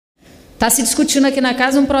Está se discutindo aqui na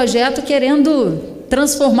casa um projeto querendo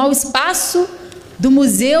transformar o espaço do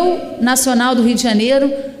Museu Nacional do Rio de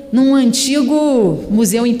Janeiro num antigo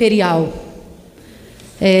museu imperial.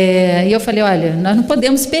 E eu falei, olha, nós não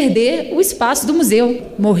podemos perder o espaço do museu.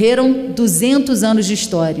 Morreram 200 anos de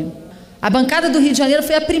história. A bancada do Rio de Janeiro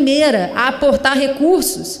foi a primeira a aportar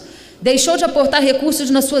recursos. Deixou de aportar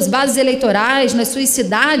recursos nas suas bases eleitorais, nas suas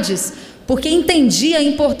cidades, porque entendia a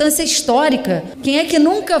importância histórica. Quem é que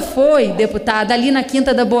nunca foi, deputada, ali na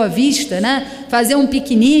Quinta da Boa Vista, né? Fazer um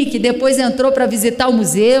piquenique, depois entrou para visitar o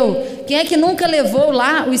museu? Quem é que nunca levou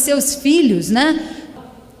lá os seus filhos, né?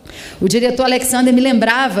 O diretor Alexander me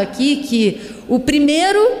lembrava aqui que o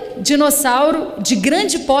primeiro dinossauro de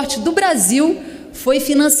grande porte do Brasil foi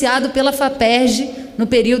financiado pela FAPERJ no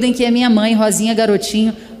período em que a minha mãe, Rosinha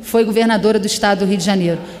Garotinho, foi governadora do estado do Rio de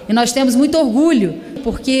Janeiro. E nós temos muito orgulho,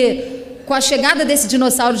 porque com a chegada desse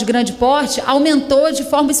dinossauro de grande porte, aumentou de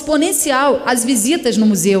forma exponencial as visitas no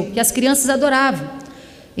museu, que as crianças adoravam.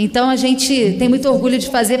 Então a gente tem muito orgulho de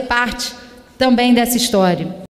fazer parte também dessa história.